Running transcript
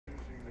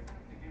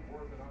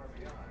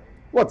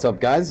What's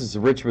up, guys? This is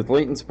Rich with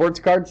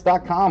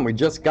LaytonSportsCards.com. We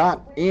just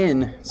got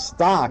in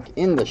stock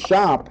in the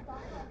shop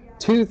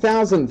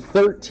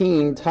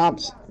 2013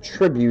 Topps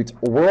Tribute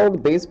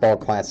World Baseball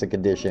Classic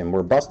Edition.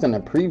 We're busting a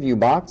preview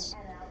box.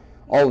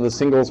 All of the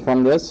singles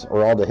from this,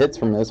 or all the hits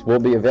from this, will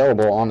be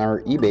available on our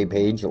eBay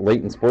page,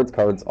 Layton Sports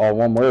Cards, all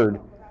one word.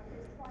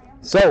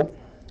 So,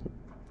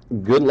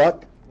 good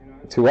luck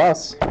to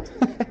us.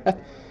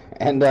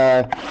 And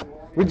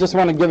we just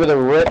want to give it a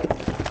rip,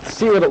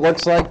 see what it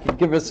looks like,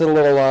 give us a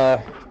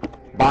little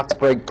box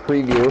break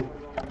preview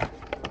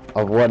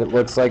of what it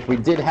looks like. We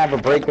did have a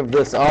break of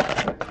this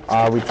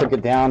up. We took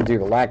it down due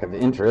to lack of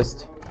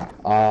interest.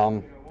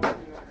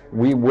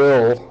 We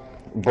will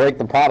break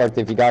the product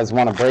if you guys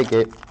want to break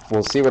it.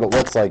 We'll see what it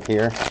looks like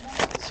here,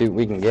 see what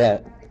we can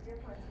get.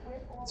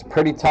 It's a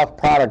pretty tough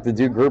product to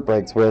do group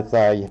breaks with.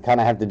 You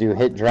kind of have to do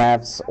hit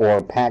drafts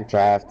or pack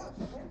draft.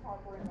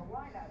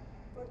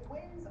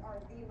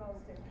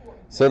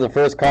 So the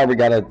first card, we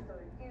got a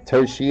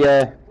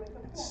Toshiya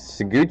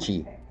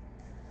Suguchi.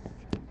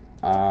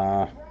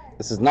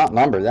 This is not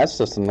numbered. That's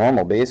just a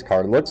normal base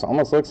card. It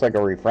almost looks like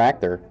a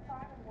refractor.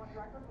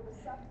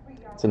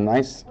 It's a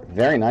nice,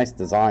 very nice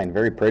design.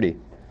 Very pretty.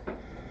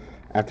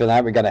 After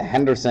that, we got a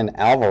Henderson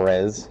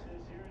Alvarez.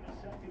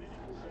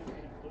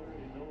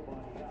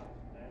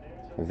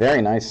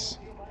 Very nice.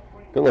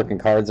 Good-looking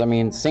cards. I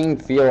mean, same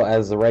feel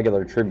as the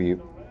regular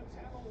tribute.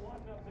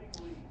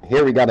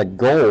 Here we got a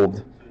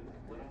gold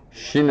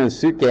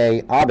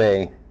Shinosuke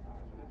Abe,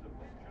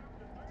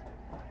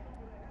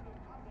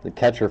 the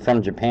catcher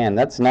from Japan.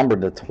 That's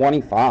numbered to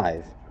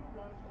 25.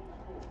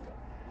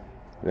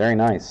 Very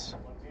nice.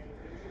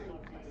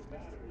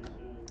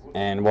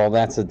 And, well,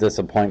 that's a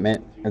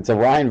disappointment. It's a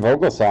Ryan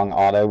Vogelsong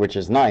auto, which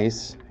is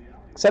nice,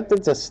 except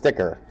it's a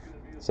sticker.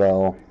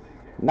 So,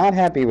 not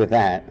happy with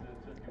that.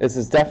 This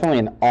is definitely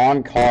an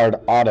on-card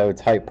auto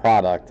type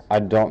product.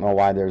 I don't know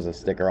why there's a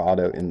sticker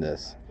auto in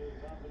this.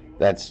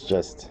 That's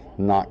just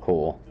not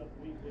cool.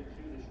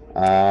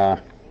 And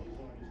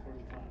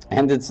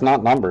it's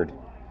not numbered.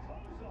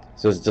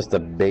 So it's just a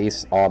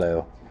base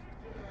auto.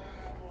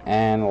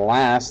 And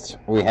last,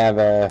 we have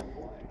a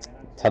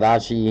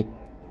Tadashi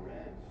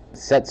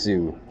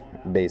Setsu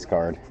base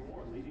card.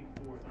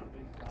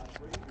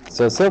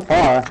 So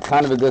far,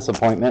 kind of a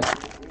disappointment.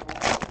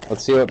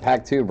 Let's see what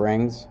Pack 2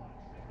 brings.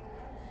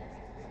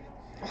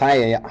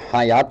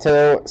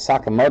 Hayato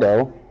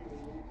Sakamoto,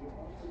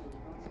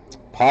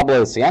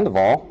 Pablo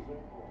Sandoval,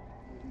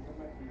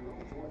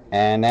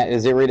 and that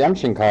is a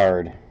redemption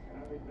card.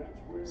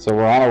 So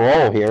we're on a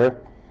roll here.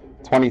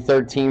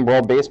 2013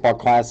 World Baseball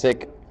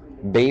Classic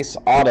base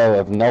auto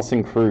of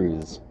Nelson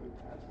Cruz.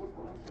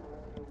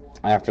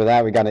 After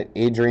that, we got an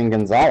Adrian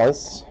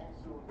Gonzalez.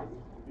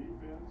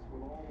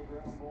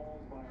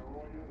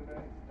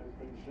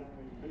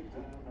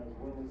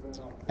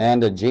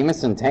 And a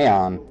Jameson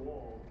Taillon.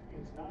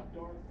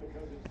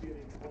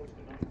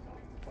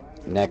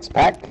 Next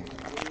pack.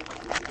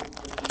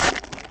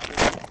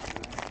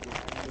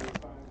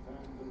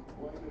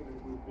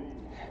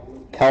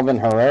 Kelvin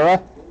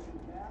Herrera.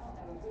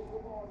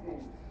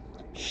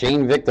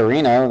 Shane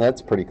Victorino,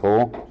 that's pretty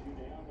cool.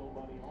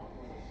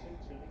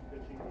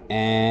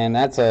 And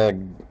that's a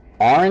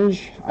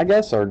orange, I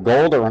guess, or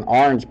gold or an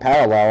orange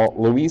parallel.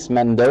 Luis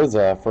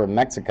Mendoza for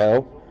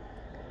Mexico.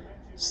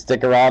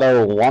 Sticker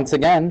auto once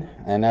again,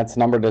 and that's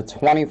numbered to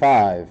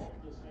 25.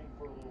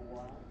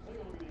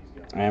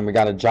 And we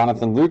got a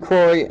Jonathan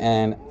Lucroy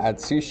and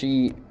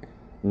Atsushi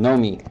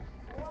Nomi.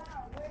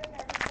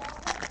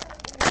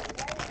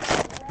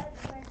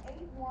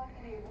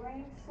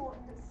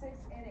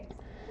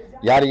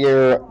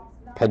 Yadier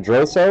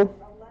Pedroso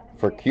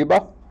for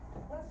Cuba.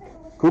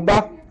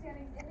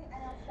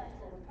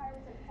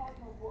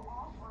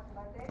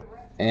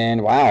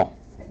 And wow,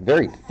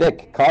 very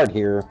thick card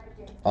here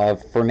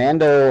of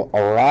Fernando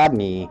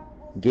Rodney.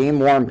 Game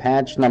worn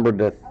patch numbered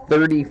to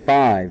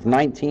 35.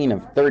 19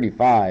 of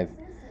 35.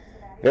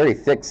 Very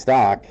thick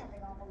stock.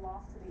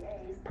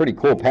 Pretty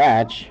cool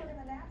patch.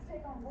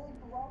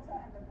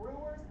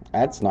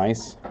 That's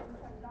nice.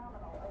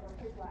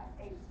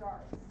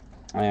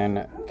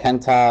 And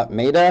Kenta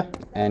Maeda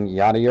and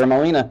Yadier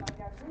Molina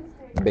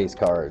base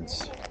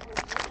cards.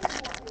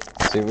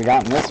 Let's see what we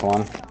got in this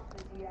one.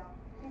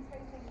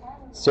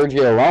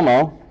 Sergio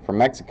Romo from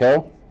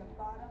Mexico.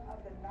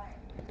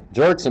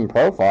 Jurickson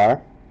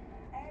Profar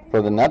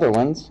for the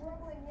Netherlands.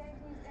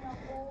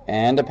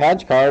 And a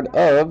patch card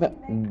of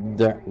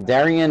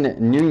Darian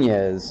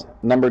Nunez,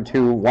 number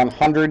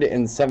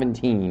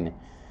 2/117,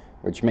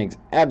 which makes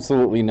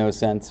absolutely no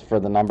sense for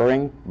the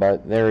numbering,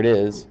 but there it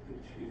is.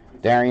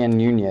 Darian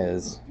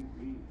Nunez.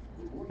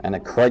 And a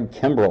Craig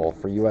Kimbrell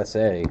for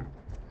USA.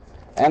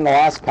 And the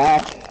last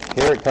pack,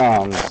 here it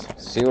comes.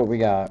 See what we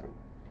got.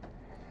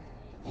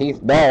 Heath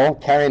Bell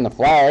carrying the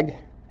flag.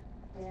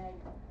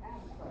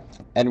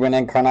 Edwin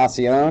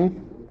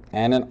Encarnacion.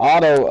 And an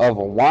auto of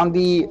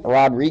Wandy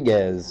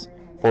Rodriguez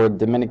for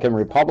Dominican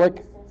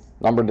Republic,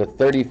 numbered to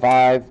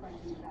 35.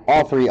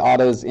 All three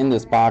autos in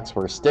this box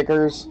were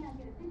stickers.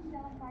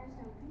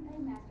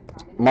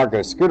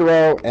 Marco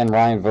Scudero, and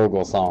Ryan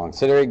Vogelsong.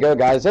 So there you go,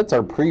 guys. That's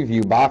our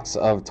preview box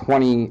of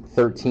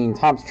 2013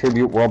 Topps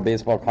Tribute World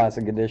Baseball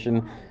Classic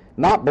Edition.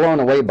 Not blown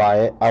away by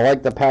it. I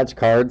like the patch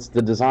cards.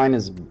 The design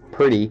is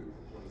pretty,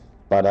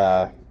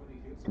 but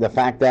the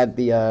fact that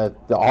the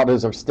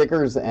autos are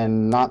stickers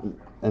and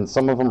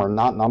some of them are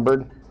not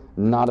numbered,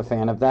 not a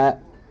fan of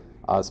that,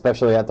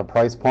 especially at the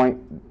price point.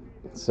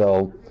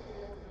 So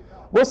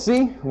we'll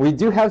see. We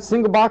do have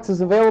single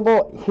boxes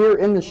available here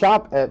in the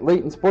shop at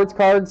Layton Sports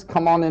Cards.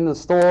 Come on in the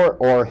store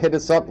or hit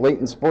us up,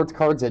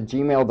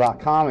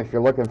 LaytonSportsCards@gmail.com, if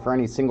you're looking for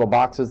any single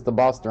boxes to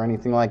bust or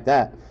anything like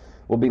that.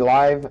 We'll be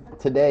live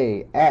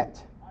today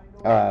at,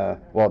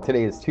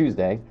 today is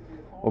Tuesday.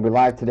 We'll be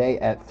live today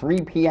at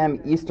 3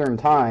 p.m. Eastern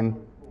Time,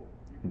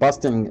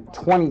 busting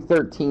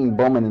 2013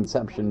 Bowman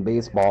Inception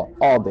Baseball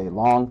all day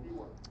long.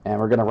 And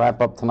we're going to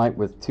wrap up tonight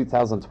with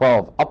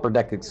 2012 Upper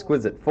Deck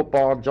Exquisite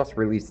Football, just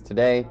released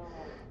today.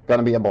 Going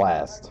to be a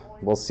blast.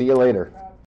 We'll see you later.